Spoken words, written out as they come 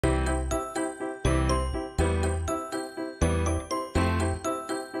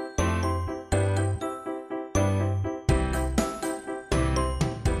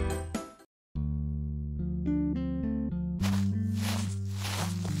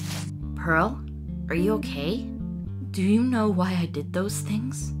Pearl, are you okay? Do you know why I did those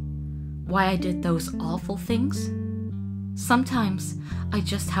things? Why I did those awful things? Sometimes I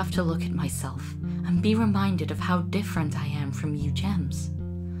just have to look at myself and be reminded of how different I am from you gems.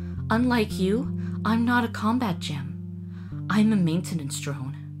 Unlike you, I'm not a combat gem. I'm a maintenance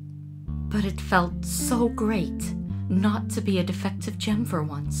drone. But it felt so great not to be a defective gem for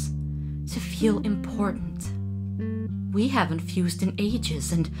once, to feel important. We haven't fused in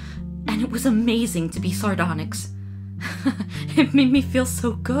ages, and it was amazing to be Sardonyx. It made me feel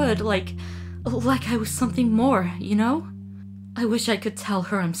so good, like I was something more, you know? I wish I could tell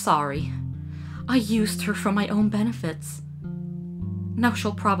her I'm sorry. I used her for my own benefits. Now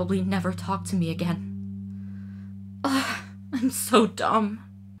she'll probably never talk to me again. Ugh, I'm so dumb.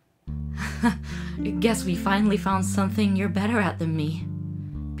 Guess we finally found something you're better at than me.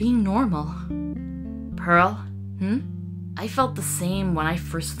 Being normal. Pearl? I felt the same when I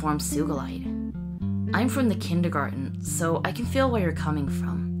first formed Sugalite. I'm from the kindergarten, so I can feel where you're coming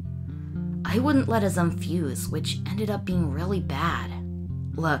from. I wouldn't let us unfuse, which ended up being really bad.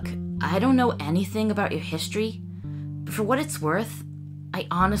 Look, I don't know anything about your history, but for what it's worth, I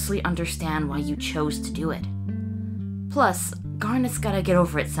honestly understand why you chose to do it. Plus, Garnet's gotta get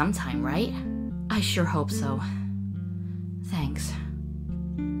over it sometime, right? I sure hope so. Thanks.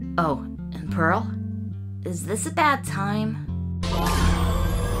 Oh, and Pearl? Is this a bad time?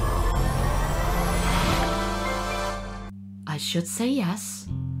 I should say yes,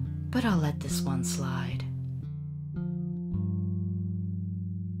 but I'll let this one slide.